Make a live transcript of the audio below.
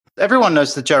Everyone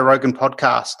knows the Joe Rogan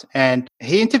podcast, and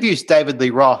he interviews David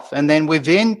Lee Roth. And then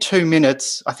within 2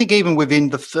 minutes, I think even within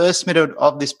the first minute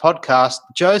of this podcast,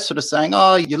 Joe's sort of saying,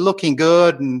 "Oh, you're looking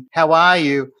good, and how are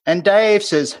you?" And Dave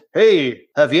says, "Hey,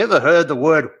 have you ever heard the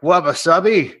word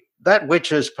Wabi-Sabi? That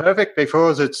which is perfect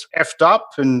because it's effed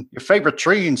up, and your favorite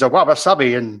trees are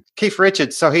Wabi-Sabi." And Keith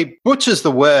Richards, so he butchers the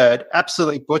word,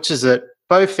 absolutely butchers it,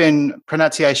 both in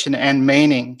pronunciation and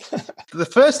meaning. The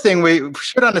first thing we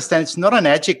should understand, it's not an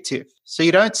adjective. So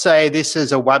you don't say this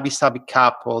is a wabi-sabi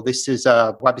cup or this is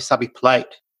a wabi-sabi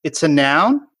plate. It's a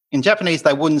noun. In Japanese,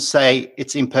 they wouldn't say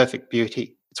it's imperfect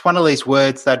beauty. It's one of these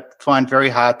words that I find very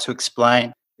hard to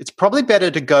explain. It's probably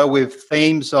better to go with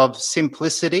themes of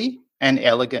simplicity and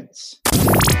elegance.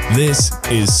 This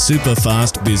is Super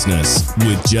Fast Business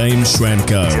with James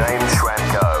Schramko.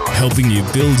 Helping you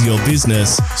build your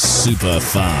business super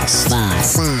fast.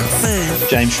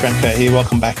 James Schramko here.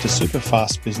 Welcome back to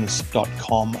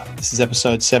superfastbusiness.com. This is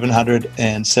episode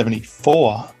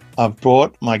 774. I've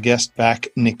brought my guest back,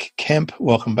 Nick Kemp.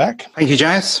 Welcome back. Thank you,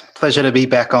 James. Pleasure to be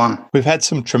back on. We've had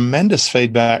some tremendous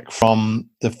feedback from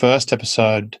the first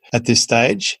episode at this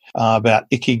stage about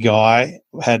Ikigai.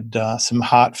 We had some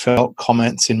heartfelt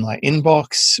comments in my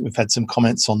inbox. We've had some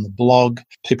comments on the blog.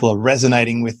 People are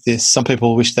resonating with this. Some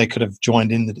people wish they could have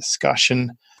joined in the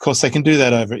discussion. Of course, they can do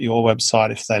that over at your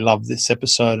website if they love this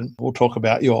episode. We'll talk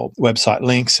about your website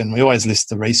links, and we always list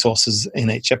the resources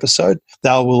in each episode. They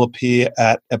will appear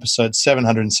at episode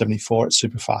 774 at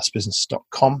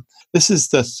superfastbusiness.com. This is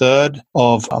the third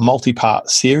of a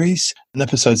multi-part series. In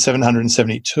episode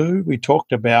 772, we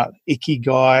talked about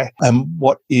Ikigai and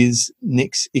what is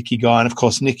Nick's Ikigai. And of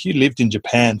course, Nick, you lived in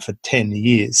Japan for 10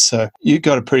 years, so you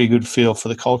got a pretty good feel for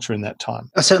the culture in that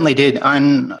time. I certainly did. I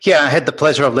had the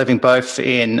pleasure of living both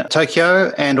in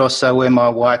Tokyo and also where my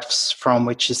wife's from,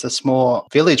 which is a small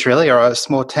village, really, or a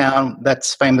small town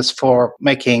that's famous for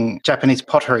making Japanese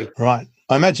pottery. Right.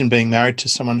 I imagine being married to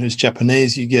someone who's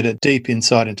Japanese, you get a deep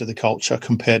insight into the culture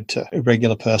compared to a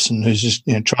regular person who's just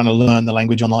trying to learn the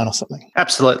language online or something.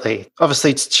 Absolutely.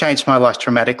 Obviously, it's changed my life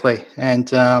dramatically, and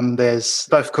there's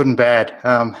both good and bad.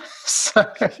 So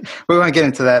we won't get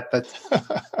into that, but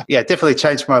yeah, definitely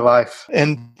changed my life.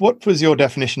 And what was your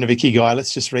definition of Ikigai?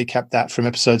 Let's just recap that from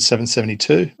episode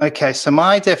 772. Okay, so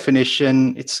my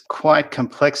definition, it's quite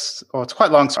complex, or it's quite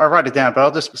long, so I'll write it down, but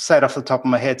I'll just say it off the top of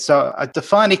my head. So I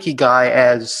define Ikigai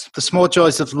as the small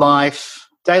joys of life,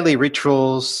 daily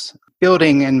rituals,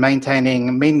 building and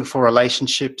maintaining meaningful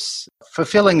relationships,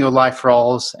 fulfilling your life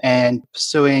roles, and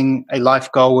pursuing a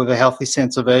life goal with a healthy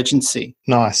sense of urgency.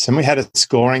 Nice. And we had a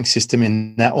scoring system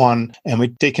in that one, and we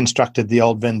deconstructed the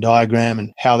old Venn diagram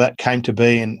and how that came to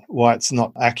be and why it's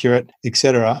not accurate,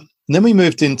 etc. And then we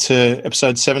moved into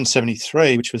episode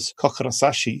 773, which was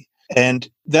Kokorosashi. And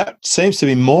that seems to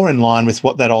be more in line with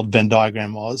what that old Venn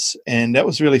diagram was. And that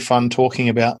was really fun talking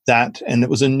about that. And it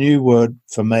was a new word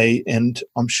for me. And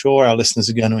I'm sure our listeners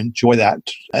are going to enjoy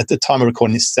that. At the time of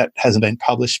recording this, that hasn't been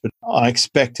published, but I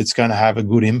expect it's going to have a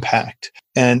good impact.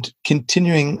 And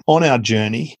continuing on our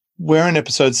journey, we're in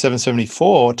episode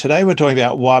 774. Today we're talking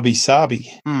about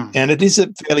Wabi-Sabi. And it is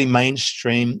a fairly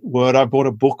mainstream word. I bought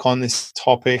a book on this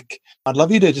topic. I'd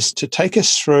love you to to take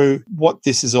us through what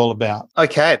this is all about.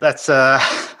 Okay, that's I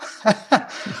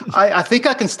think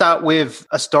I can start with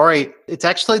a story. It's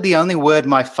actually the only word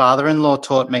my father-in-law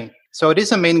taught me. So it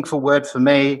is a meaningful word for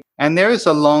me. And there is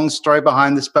a long story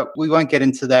behind this, but we won't get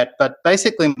into that. But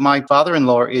basically, my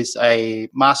father-in-law is a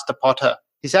master potter.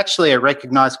 He's actually a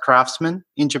recognized craftsman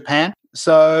in Japan.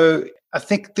 So I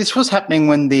think this was happening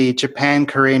when the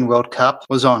Japan-Korean World Cup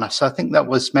was on. So I think that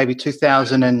was maybe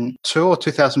 2002 or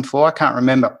 2004. I can't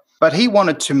remember. But he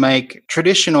wanted to make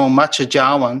traditional matcha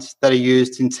jawans that are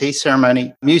used in tea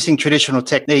ceremony using traditional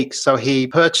techniques. So he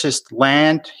purchased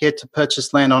land. He had to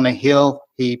purchase land on a hill.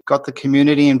 He got the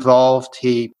community involved.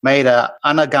 He made a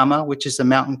anagama, which is a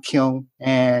mountain kiln,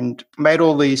 and made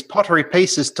all these pottery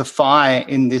pieces to fire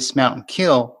in this mountain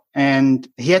kiln. And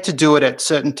he had to do it at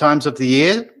certain times of the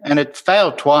year, and it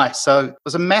failed twice. So it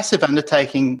was a massive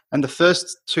undertaking, and the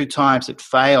first 2 times it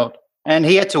failed. And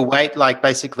he had to wait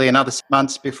basically another 6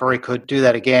 months before he could do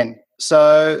that again.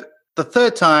 So the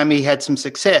third time he had some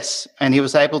success, and he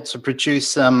was able to produce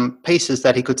some pieces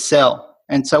that he could sell.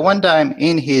 And so one day I'm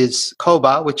in his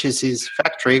koba, which is his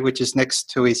factory, which is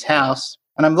next to his house,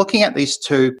 and I'm looking at these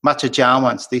 2 matcha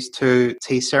jawans, these 2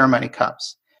 tea ceremony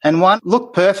cups. And one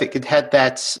looked perfect. It had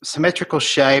that symmetrical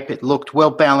shape. It looked well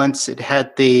balanced. It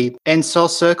had the end sol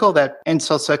circle, that end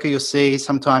sol circle you'll see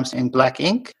sometimes in black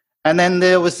ink. And then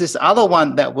there was this other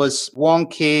one that was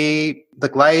wonky. The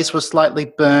glaze was slightly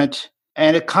burnt,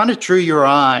 and it kind of drew your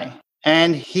eye.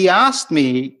 And he asked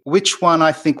me which one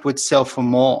I think would sell for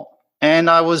more. And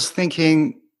I was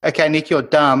thinking, okay, Nick, you're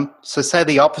dumb. So say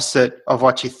the opposite of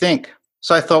what you think.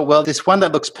 So I thought, well, this one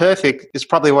that looks perfect is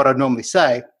probably what I'd normally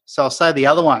say. So I'll say the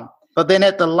other one. But then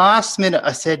at the last minute,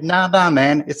 I said, nah,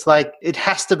 man. It's like, it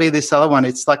has to be this other one.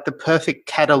 It's like the perfect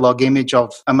catalog image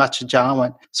of a matcha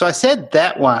Jawan. So I said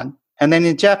that one. And then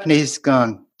in Japanese,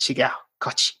 gone, chigao,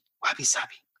 kochi,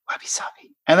 wabi-sabi,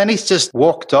 wabi-sabi. And then he's just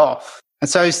walked off. And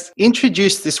so he's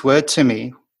introduced this word to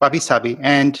me, wabi-sabi.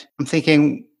 And I'm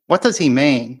thinking, what does he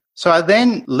mean? So I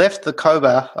then left the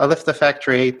Koba, I left the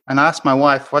factory and asked my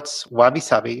wife, what's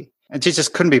wabi-sabi? And she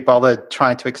just couldn't be bothered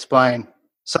trying to explain.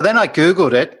 So then I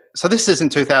Googled it. So this is in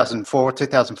 2004,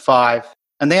 2005.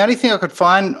 And the only thing I could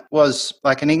find was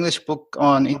like an English book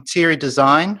on interior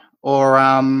design or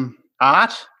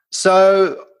art.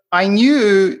 So I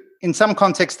knew in some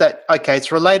context that, okay,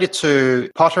 it's related to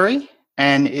pottery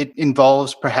and it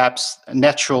involves perhaps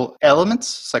natural elements,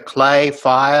 so clay,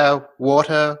 fire,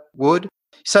 water, wood.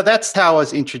 So that's how I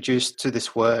was introduced to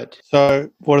this word. So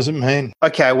what does it mean?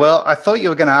 Okay, well, I thought you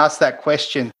were going to ask that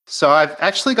question. So I've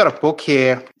actually got a book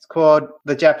here. It's called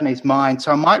The Japanese Mind.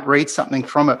 So I might read something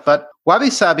from it. But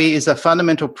wabi-sabi is a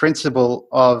fundamental principle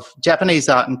of Japanese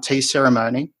art and tea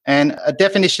ceremony. And a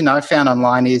definition I found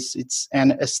online is it's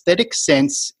an aesthetic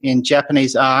sense in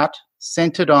Japanese art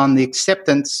centered on the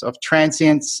acceptance of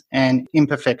transience and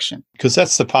imperfection. Because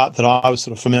that's the part that I was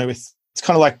sort of familiar with. It's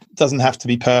kind of like doesn't have to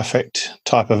be perfect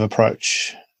type of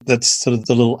approach. That's sort of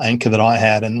the little anchor that I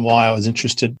had and why I was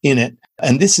interested in it.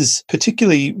 And this is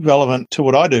particularly relevant to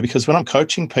what I do because when I'm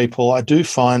coaching people, I do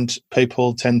find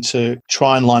people tend to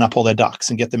try and line up all their ducks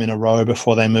and get them in a row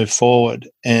before they move forward.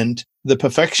 And the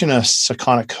perfectionists are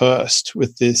kind of cursed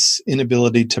with this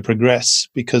inability to progress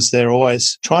because they're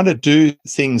always trying to do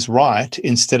things right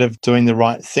instead of doing the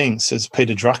right things, as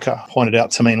Peter Drucker pointed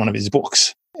out to me in one of his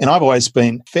books. And I've always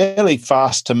been fairly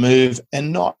fast to move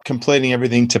and not completing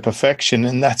everything to perfection,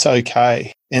 and that's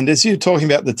okay. And as you're talking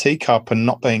about the teacup and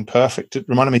not being perfect, it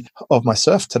reminded me of my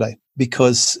surf today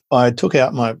because I took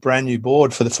out my brand new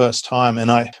board for the first time, and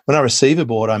when I receive a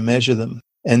board, I measure them.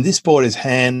 And this board is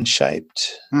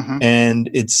hand-shaped, and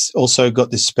it's also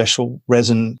got this special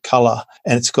resin color,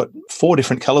 and it's got 4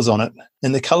 different colors on it.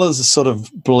 And the colors sort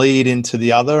of bleed into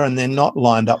the other, and they're not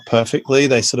lined up perfectly.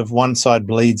 They sort of one side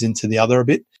bleeds into the other a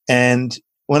bit. And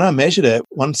when I measured it,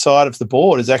 one side of the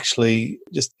board is actually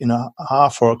just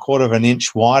half or a quarter of an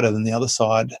inch wider than the other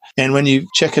side. And when you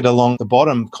check it along the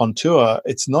bottom contour,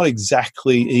 it's not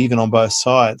exactly even on both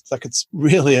sides. Like it's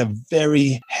really a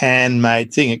very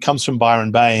handmade thing. It comes from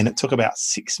Byron Bay and it took about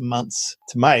 6 months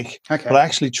to make. Okay. But I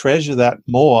actually treasure that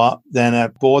more than a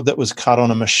board that was cut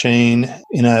on a machine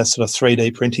in a sort of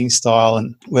 3D printing style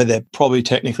and where they're probably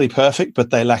technically perfect, but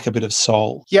they lack a bit of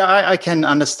soul. Yeah, I can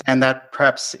understand that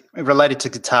perhaps related to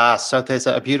guitar. So if there's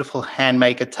a beautiful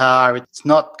handmade guitar, it's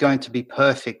not going to be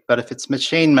perfect, but if it's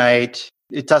machine made,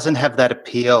 it doesn't have that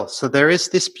appeal. So there is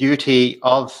this beauty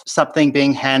of something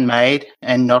being handmade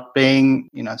and not being,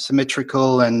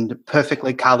 symmetrical and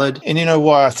perfectly colored. And you know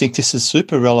why I think this is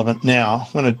super relevant now?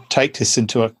 I'm going to take this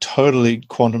into a totally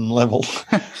quantum level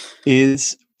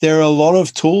is there are a lot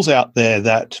of tools out there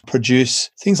that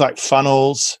produce things like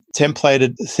funnels,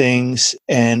 templated things,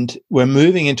 and we're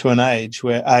moving into an age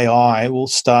where AI will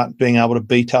start being able to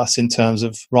beat us in terms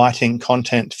of writing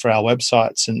content for our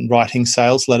websites and writing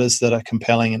sales letters that are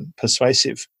compelling and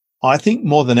persuasive. I think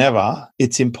more than ever,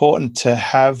 it's important to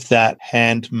have that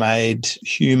handmade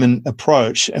human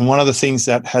approach. And one of the things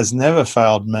that has never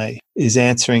failed me is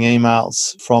answering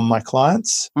emails from my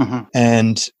clients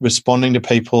and responding to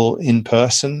people in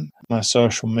person, my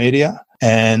social media,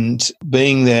 and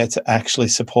being there to actually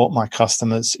support my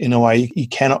customers in a way you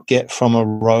cannot get from a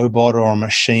robot or a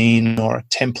machine or a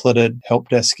templated help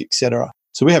desk, etc.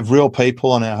 So we have real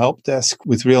people on our help desk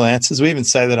with real answers. We even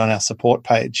say that on our support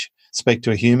page. Speak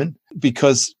to a human,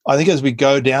 because I think as we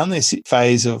go down this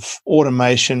phase of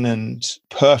automation and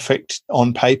perfect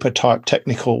on paper type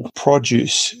technical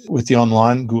produce with the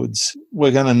online goods,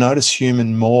 we're going to notice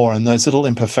human more, and those little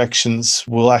imperfections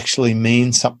will actually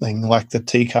mean something, like the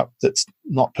teacup that's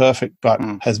not perfect but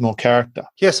has more character.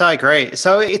 Yes, I agree.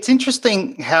 So it's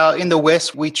interesting how in the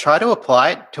West we try to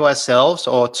apply it to ourselves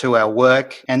or to our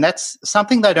work, and that's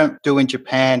something they don't do in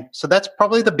Japan. So that's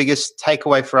probably the biggest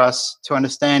takeaway for us to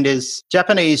understand is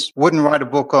Japanese wouldn't write a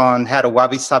book on how to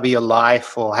wabi-sabi your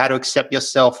life or how to accept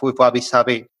yourself with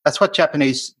wabi-sabi. That's what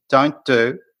Japanese don't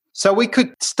do. So we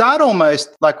could start almost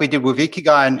like we did with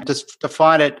Ikigai and just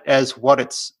define it as what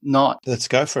it's not. Let's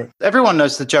go for it. Everyone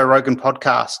knows the Joe Rogan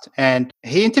podcast, and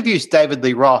he interviews David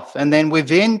Lee Roth. And then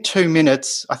within 2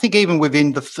 minutes, I think even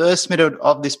within the first minute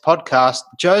of this podcast,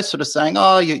 Joe's sort of saying,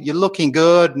 oh, you're looking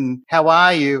good, and how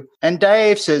are you? And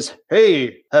Dave says,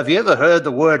 hey, have you ever heard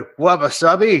the word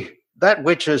Wabi-Sabi? That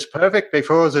which is perfect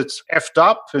because it's effed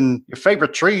up and your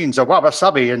favorite trees are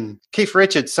Wabi-Sabi and Keith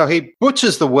Richards. So he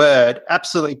butchers the word,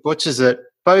 absolutely butchers it,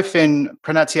 both in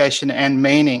pronunciation and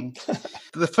meaning.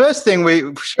 The first thing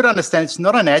we should understand, it's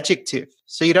not an adjective.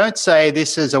 So you don't say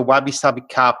this is a Wabi-Sabi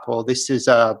cup or this is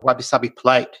a Wabi-Sabi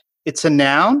plate. It's a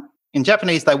noun. In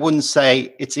Japanese, they wouldn't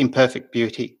say it's imperfect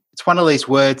beauty. It's one of these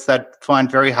words that I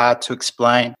find very hard to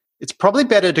explain. It's probably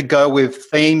better to go with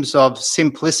themes of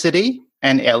simplicity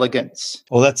and elegance.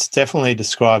 Well, that definitely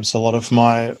describes a lot of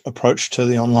my approach to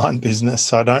the online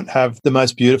business. I don't have the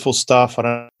most beautiful stuff.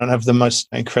 I don't have the most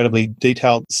incredibly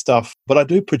detailed stuff, but I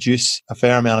do produce a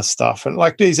fair amount of stuff. And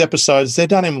like these episodes, they're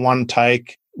done in one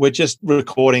take. We're just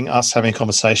recording us having a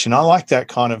conversation. I like that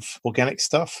kind of organic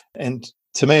stuff. And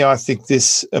to me, I think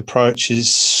this approach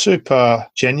is super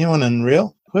genuine and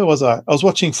real. Where was I? I was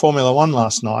watching Formula One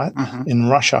last night in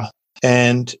Russia,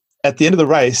 and at the end of the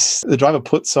race, the driver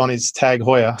puts on his Tag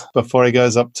Heuer before he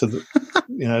goes up to the,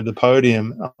 the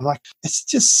podium. I'm like, it's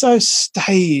just so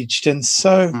staged and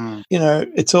so,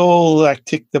 it's all like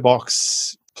tick the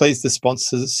box, please the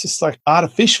sponsors. It's just like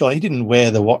artificial. He didn't wear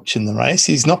the watch in the race.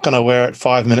 He's not going to wear it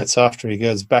 5 minutes after he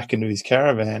goes back into his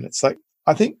caravan. It's like,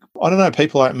 I don't know,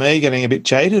 people like me getting a bit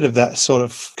jaded of that sort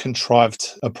of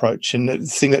contrived approach. And the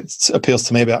thing that appeals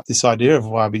to me about this idea of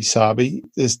Wabi-Sabi,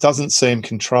 this doesn't seem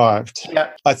contrived. Yeah.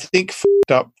 I think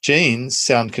f***ed up jeans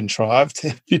sound contrived.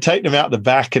 If you take them out the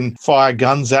back and fire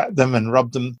guns at them and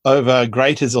rub them over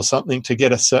graters or something to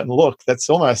get a certain look, that's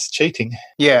almost cheating.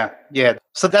 Yeah.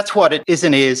 So that's what it is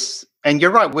and is. And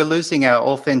you're right, we're losing our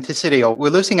authenticity, or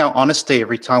we're losing our honesty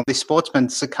every time these sportsmen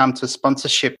succumb to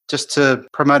sponsorship just to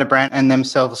promote a brand and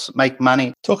themselves make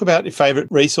money. Talk about your favourite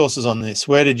resources on this.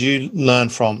 Where did you learn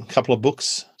from? A couple of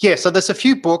books? Yeah, so there's a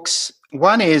few books.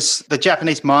 One is The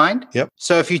Japanese Mind. Yep.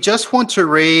 So if you just want to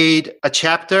read a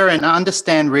chapter and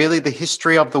understand really the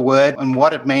history of the word and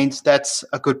what it means, that's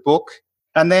a good book.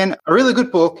 And then a really good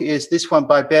book is this one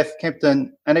by Beth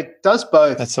Kempton, and it does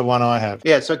both. That's the one I have.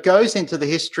 Yeah, so it goes into the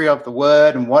history of the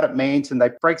word and what it means, and they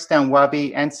breaks down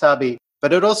wabi and sabi.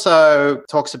 But it also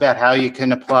talks about how you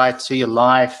can apply it to your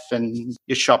life and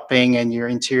your shopping and your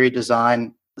interior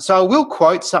design. So I will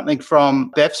quote something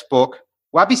from Beth's book.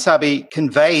 Wabi-Sabi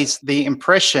conveys the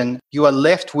impression you are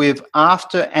left with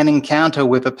after an encounter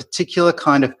with a particular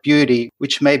kind of beauty,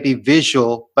 which may be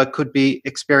visual but could be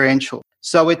experiential.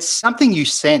 So it's something you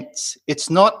sense. It's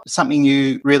not something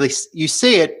you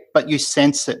see it, but you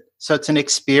sense it. So it's an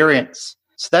experience.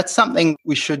 So that's something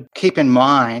we should keep in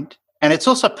mind. And it's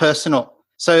also personal.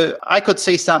 So I could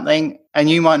see something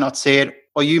and you might not see it,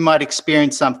 or you might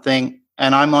experience something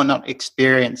and I might not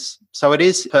experience. So it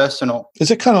is personal.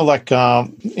 Is it kind of like,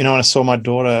 when I saw my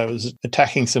daughter was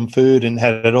attacking some food and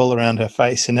had it all around her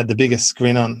face and had the biggest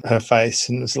grin on her face,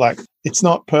 and it was like, it's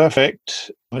not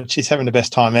perfect, but she's having the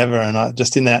best time ever. And I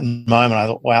just in that moment, I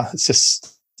thought, wow,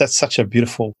 that's such a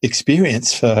beautiful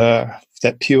experience for her,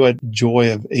 that pure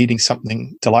joy of eating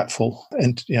something delightful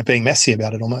and being messy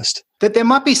about it almost. That there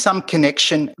might be some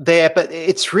connection there, but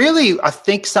it's really, I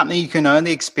think, something you can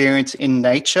only experience in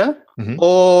nature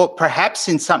or perhaps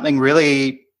in something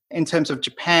really, in terms of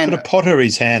Japan. But a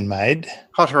pottery's handmade.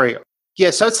 Pottery.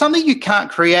 Yeah, so it's something you can't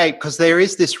create because there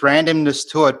is this randomness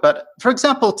to it. But for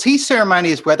example, tea ceremony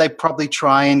is where they probably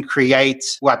try and create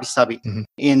wabi-sabi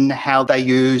in how they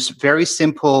use very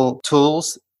simple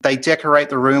tools. They decorate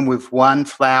the room with one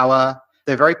flower.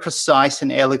 They're very precise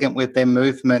and elegant with their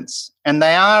movements. And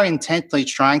they are intently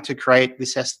trying to create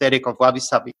this aesthetic of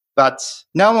wabi-sabi. But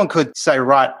no one could say,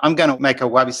 right, I'm going to make a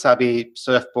wabi-sabi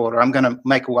surfboard, or I'm going to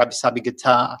make a wabi-sabi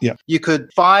guitar. Yeah. You could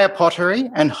buy a pottery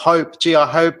and hope, I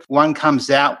hope one comes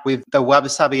out with the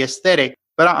wabi-sabi aesthetic.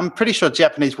 But I'm pretty sure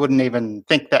Japanese wouldn't even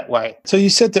think that way. So you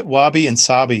said that wabi and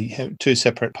sabi have two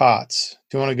separate parts.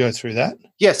 Do you want to go through that?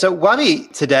 Yeah, so wabi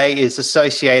today is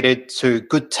associated to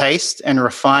good taste and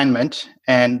refinement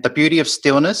and the beauty of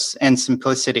stillness and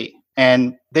simplicity.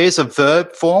 And there's a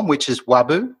verb form, which is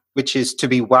wabu, which is to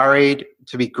be worried,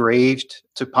 to be grieved,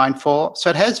 to pine for. So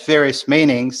it has various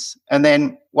meanings. And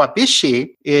then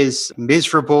wabishi is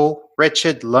miserable,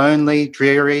 wretched, lonely,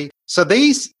 dreary. So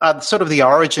these are sort of the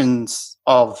origins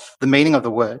of the meaning of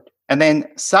the word. And then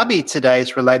sabi today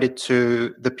is related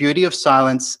to the beauty of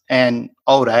silence and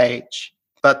old age.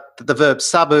 but the verb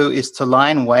sabu is to lie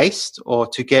in waste or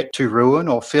to get to ruin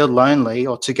or feel lonely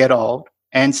or to get old.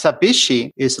 And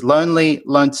sabishi is lonely,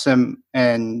 lonesome,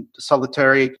 and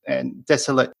solitary and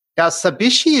desolate. Now,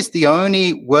 sabishi is the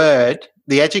only word,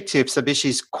 the adjective sabishi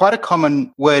is quite a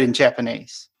common word in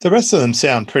Japanese. The rest of them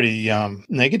sound pretty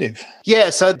negative. Yeah,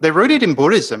 so they're rooted in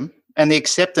Buddhism and the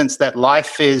acceptance that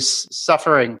life is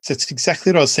suffering. So it's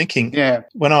exactly what I was thinking. Yeah.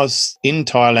 When I was in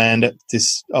Thailand at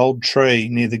this old tree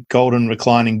near the golden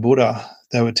reclining Buddha,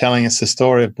 they were telling us the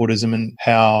story of Buddhism and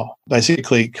how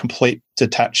basically complete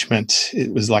detachment,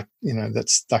 it was like,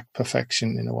 that's like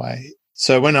perfection in a way.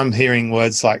 So when I'm hearing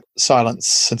words like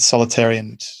silence and solitary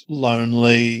and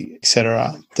lonely,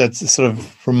 etc., that sort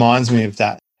of reminds me of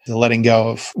that. The letting go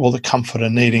of all the comfort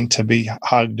and needing to be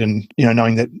hugged and,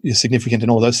 knowing that you're significant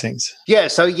and all those things. Yeah.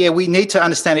 So, we need to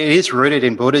understand it is rooted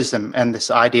in Buddhism and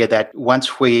this idea that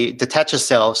once we detach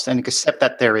ourselves and accept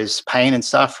that there is pain and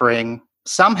suffering,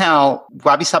 somehow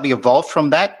Wabi-Sabi evolved from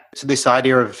that to this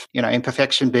idea of,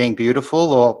 imperfection being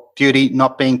beautiful or beauty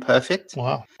not being perfect.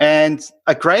 Wow. And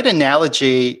a great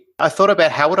analogy, I thought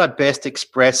about how would I best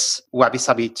express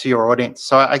Wabi-Sabi to your audience.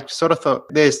 So I sort of thought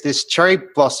there's this cherry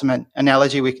blossom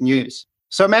analogy we can use.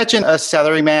 So imagine a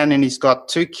salaryman and he's got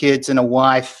 2 kids and a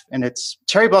wife and it's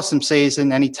cherry blossom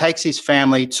season and he takes his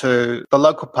family to the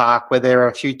local park where there are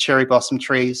a few cherry blossom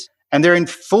trees and they're in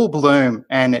full bloom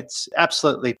and it's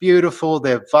absolutely beautiful.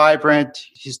 They're vibrant.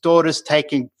 His daughter's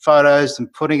taking photos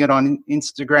and putting it on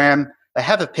Instagram. They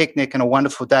have a picnic and a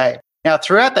wonderful day. Now,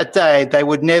 throughout that day, they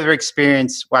would never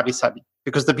experience Wabi-Sabi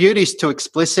because the beauty is too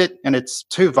explicit and it's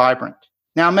too vibrant.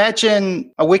 Now,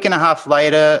 imagine a week and a half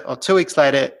later or 2 weeks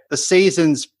later, the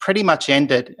season's pretty much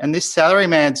ended and this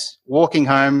salaryman's walking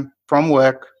home from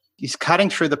work. He's cutting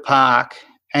through the park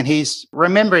and he's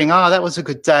remembering, that was a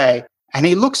good day. And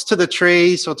he looks to the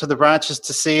trees or to the branches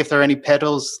to see if there are any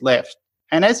petals left.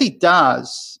 And as he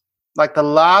does, like the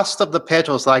last of the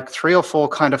petals, like 3 or 4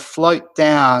 kind of float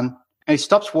down. And he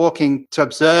stops walking to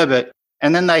observe it,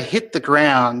 and then they hit the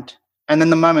ground, and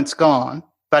then the moment's gone.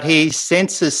 But he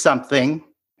senses something,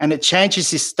 and it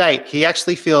changes his state. He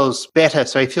actually feels better,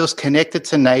 so he feels connected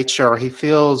to nature, or he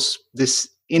feels this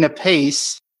inner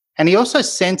peace, and he also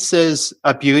senses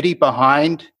a beauty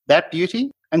behind that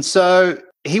beauty. And so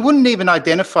he wouldn't even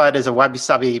identify it as a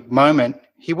Wabi-Sabi moment.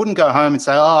 He wouldn't go home and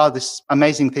say, this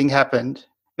amazing thing happened.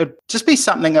 It'd just be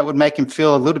something that would make him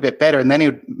feel a little bit better, and then he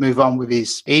would move on with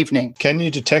his evening. Can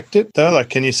you detect it, though? Like,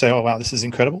 can you say, wow, this is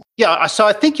incredible? Yeah, so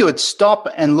I think you would stop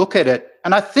and look at it.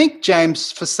 And I think,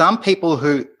 James, for some people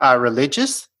who are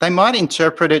religious, they might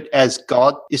interpret it as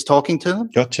God is talking to them.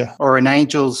 Gotcha. Or an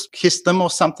angel's kissed them or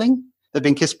something. They've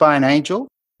been kissed by an angel.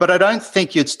 But I don't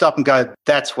think you'd stop and go,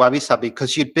 that's Wabi-Sabi,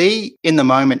 because you'd be in the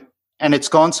moment. And it's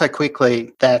gone so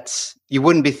quickly that you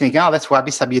wouldn't be thinking, that's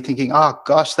Wabi-Sabi. You're thinking,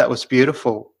 gosh, that was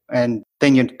beautiful. And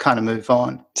then you kind of move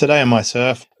on. Today on my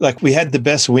surf, we had the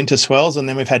best winter swells and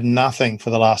then we've had nothing for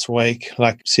the last week.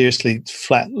 Seriously,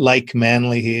 flat Lake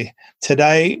Manly here.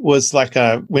 Today was like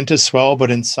a winter swell,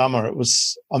 but in summer.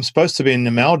 I'm supposed to be in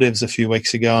the Maldives a few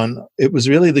weeks ago, and it was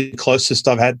really the closest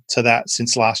I've had to that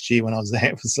since last year when I was there.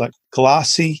 It was like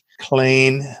glassy,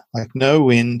 clean, like no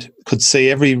wind. Could see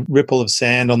every ripple of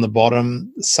sand on the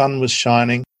bottom. The sun was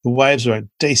shining. The waves were a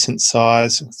decent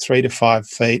size, 3 to 5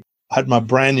 feet. I had my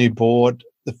brand new board.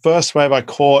 The first wave I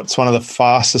caught, it's one of the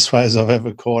fastest waves I've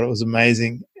ever caught. It was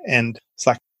amazing. And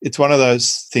it's one of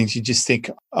those things you just think,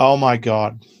 oh my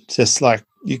God, just like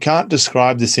you can't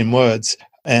describe this in words.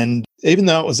 And even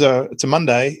though it's a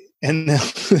Monday and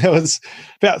there was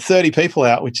about 30 people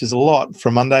out, which is a lot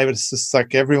for Monday, but it's just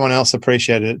like everyone else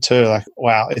appreciated it too. Like,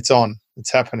 wow, it's on,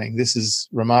 it's happening. This is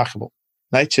remarkable.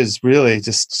 Nature's really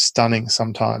just stunning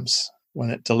sometimes when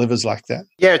it delivers like that.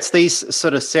 Yeah, it's these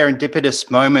sort of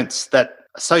serendipitous moments that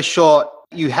are so short,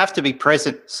 you have to be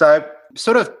present. So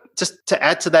sort of just to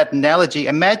add to that analogy,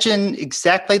 imagine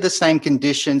exactly the same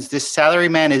conditions. This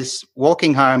salaryman is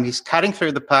walking home. He's cutting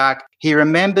through the park. He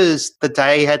remembers the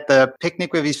day he had the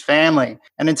picnic with his family.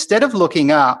 And instead of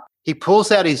looking up, he pulls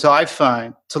out his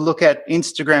iPhone to look at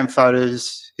Instagram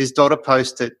photos his daughter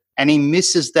posted, and he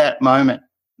misses that moment.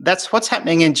 That's what's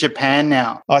happening in Japan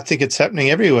now. I think it's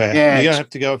happening everywhere. Yeah, you don't have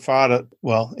to go far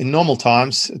in normal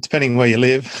times, depending where you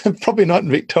live, probably not in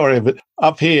Victoria, but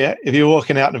Up here, if you're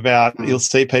walking out and about, you'll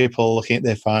see people looking at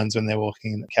their phones when they're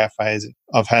walking in the cafes.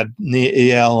 I've had near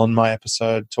EL on my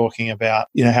episode talking about,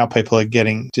 how people are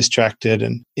getting distracted.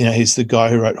 And, he's the guy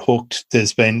who wrote Hooked.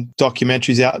 There's been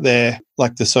documentaries out there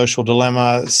like The Social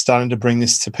Dilemma starting to bring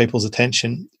this to people's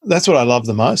attention. That's what I love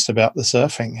the most about the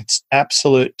surfing. It's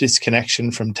absolute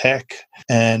disconnection from tech.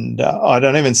 And I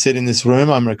don't even sit in this room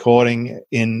I'm recording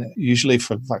in usually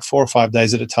for like 4 or 5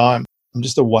 days at a time. I'm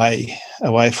just away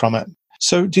from it.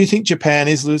 So do you think Japan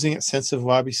is losing its sense of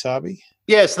wabi-sabi?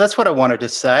 Yeah, so that's what I wanted to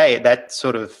say. That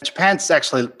sort of Japan's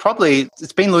actually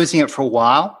it's been losing it for a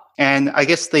while. And I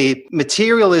guess the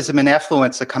materialism and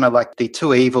affluence are kind of like the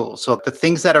two evils, or the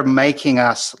things that are making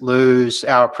us lose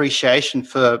our appreciation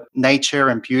for nature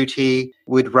and beauty.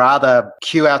 We'd rather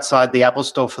queue outside the Apple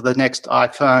store for the next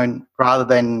iPhone rather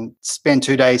than spend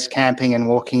 2 days camping and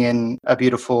walking in a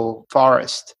beautiful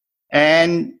forest.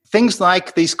 And things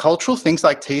like these cultural things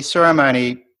like tea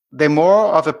ceremony, they're more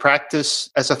of a practice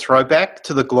as a throwback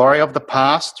to the glory of the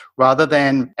past rather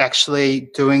than actually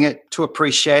doing it to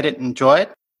appreciate it and enjoy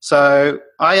it. So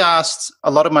I asked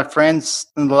a lot of my friends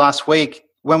in the last week,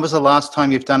 when was the last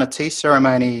time you've done a tea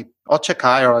ceremony,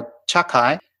 ochakai or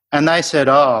chakai? And they said,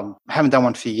 I haven't done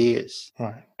one for years.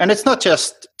 Right. And it's not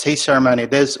just tea ceremony.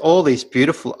 There's all these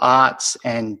beautiful arts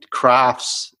and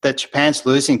crafts that Japan's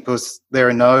losing because there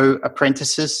are no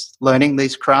apprentices learning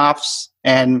these crafts.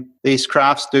 And these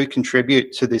crafts do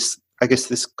contribute to this, I guess,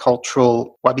 this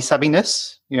cultural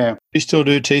wabi-sabi-ness. Yeah. You still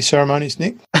do tea ceremonies,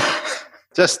 Nick?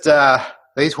 Just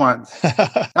these ones.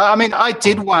 I mean, I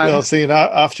did one. Well, see,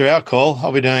 after our call,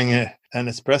 I'll be doing an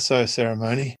espresso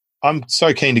ceremony. I'm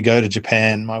so keen to go to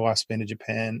Japan. My wife's been to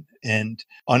Japan, and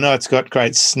I know it's got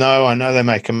great snow. I know they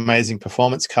make amazing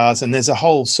performance cars, and there's a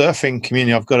whole surfing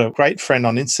community. I've got a great friend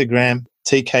on Instagram,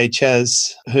 TK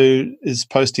Chaz, who is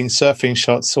posting surfing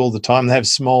shots all the time. They have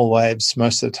small waves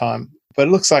most of the time, but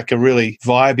it looks like a really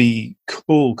vibey,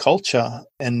 cool culture,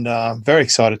 and very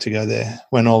excited to go there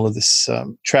when all of this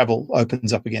travel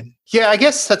opens up again. Yeah, I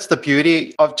guess that's the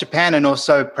beauty of Japan, and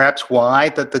also perhaps why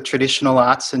that the traditional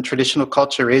arts and traditional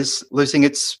culture is losing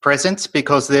its presence,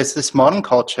 because there's this modern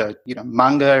culture,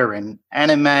 manga and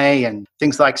anime and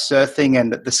things like surfing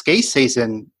and the ski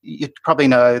season. You probably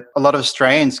know a lot of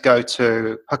Australians go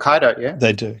to Hokkaido, yeah?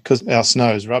 They do, because our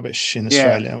snow is rubbish in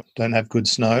Australia. Yeah. We don't have good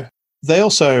snow. They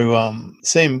also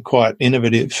seem quite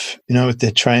innovative, with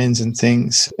their trains and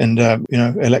things and,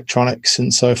 electronics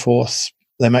and so forth.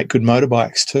 They make good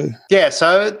motorbikes too. Yeah,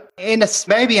 so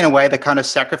maybe in a way they're kind of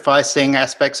sacrificing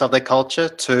aspects of their culture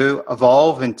to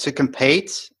evolve and to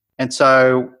compete. And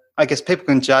so I guess people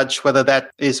can judge whether that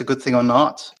is a good thing or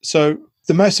not. So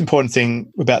the most important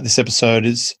thing about this episode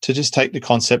is to just take the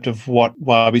concept of what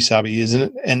wabi-sabi is.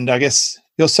 And I guess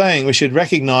you're saying we should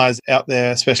recognize out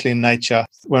there, especially in nature,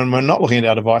 when we're not looking at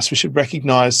our device, we should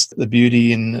recognize the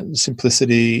beauty and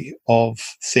simplicity of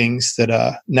things that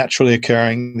are naturally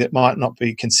occurring that might not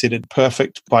be considered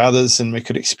perfect by others, and we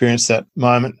could experience that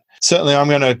moment. Certainly, I'm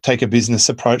going to take a business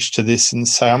approach to this and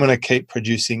say I'm going to keep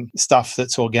producing stuff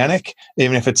that's organic,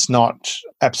 even if it's not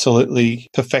absolutely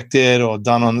perfected or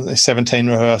done on 17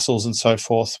 rehearsals and so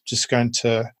forth. Just going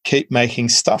to keep making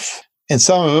stuff. And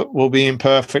some of it will be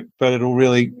imperfect, but it'll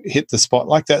really hit the spot.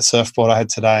 Like that surfboard I had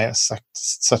today. It's like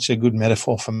such a good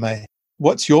metaphor for me.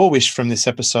 What's your wish from this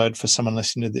episode for someone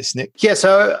listening to this, Nick? Yeah,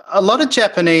 so a lot of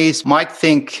Japanese might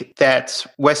think that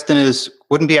Westerners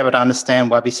wouldn't be able to understand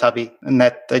wabi-sabi and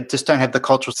that they just don't have the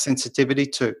cultural sensitivity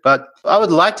to. But I would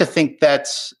like to think that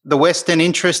the Western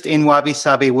interest in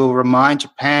wabi-sabi will remind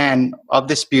Japan of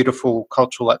this beautiful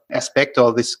cultural aspect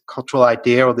or this cultural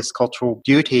idea or this cultural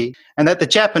duty, and that the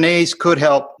Japanese could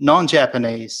help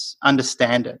non-Japanese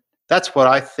understand it. That's what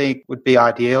I think would be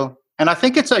ideal. And I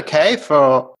think it's okay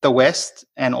for the West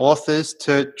and authors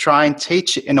to try and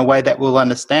teach it in a way that we'll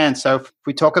understand. So if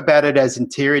we talk about it as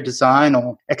interior design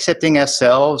or accepting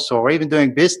ourselves or even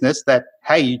doing business, that,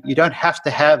 hey, you don't have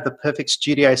to have the perfect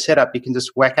studio setup. You can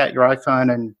just whack out your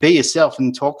iPhone and be yourself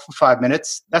and talk for 5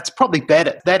 minutes. That's probably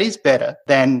better. That is better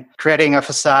than creating a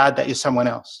facade that you're someone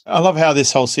else. I love how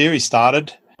this whole series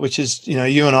started, which is,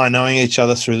 you and I knowing each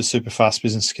other through the super fast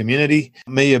business community,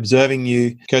 me observing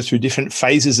you go through different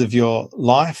phases of your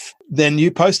life, then you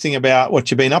posting about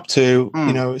what you've been up to,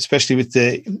 especially with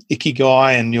the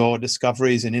Ikigai and your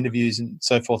discoveries and interviews and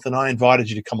so forth. And I invited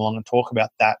you to come along and talk about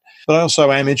that. But I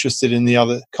also am interested in the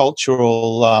other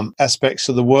cultural aspects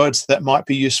of the words that might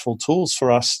be useful tools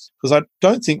for us, because I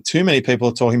don't think too many people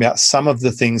are talking about some of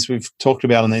the things we've talked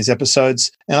about in these episodes.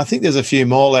 And I think there's a few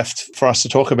more left for us to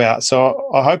talk about. So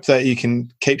I hope that you can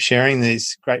keep sharing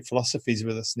these great philosophies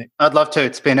with us, Nick. I'd love to.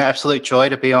 It's been an absolute joy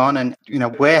to be on. And,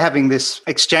 we're having this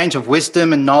exchange of of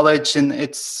wisdom and knowledge. And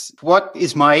it's what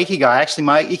is my Ikigai? Actually,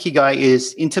 my Ikigai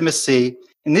is intimacy.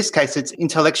 In this case, it's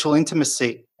intellectual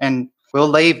intimacy. And we'll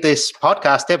leave this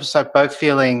podcast episode both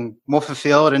feeling more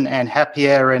fulfilled and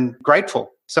happier and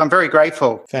grateful. So I'm very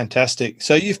grateful. Fantastic.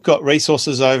 So you've got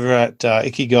resources over at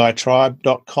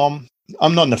ikigaitribe.com.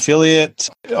 I'm not an affiliate.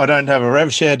 I don't have a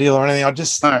rev share deal or anything. I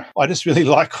just really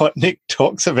like what Nick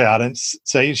talks about. And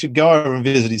so you should go over and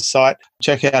visit his site,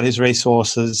 check out his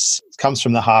resources. It comes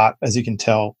from the heart, as you can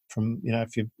tell from,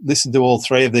 if you've listened to all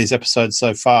 3 of these episodes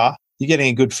so far. You're getting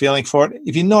a good feeling for it.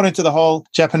 If you're not into the whole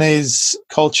Japanese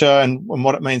culture and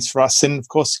what it means for us, then of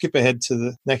course skip ahead to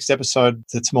the next episode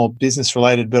that's more business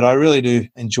related. But I really do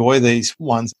enjoy these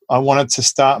ones. I wanted to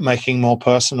start making more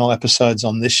personal episodes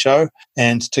on this show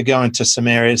and to go into some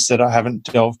areas that I haven't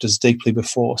delved as deeply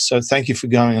before. So thank you for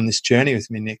going on this journey with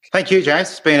me, Nick. Thank you,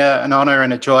 James. It's been an honor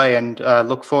and a joy, and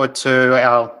look forward to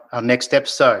our next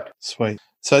episode. Sweet.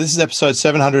 So this is episode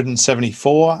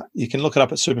 774. You can look it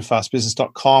up at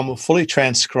superfastbusiness.com. We'll fully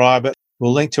transcribe it.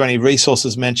 We'll link to any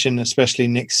resources mentioned, especially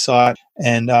Nick's site,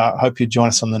 and I hope you join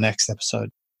us on the next episode.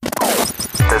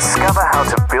 Discover how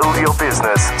to build your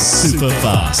business super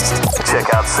fast.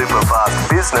 Check out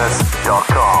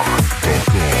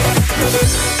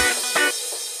superfastbusiness.com.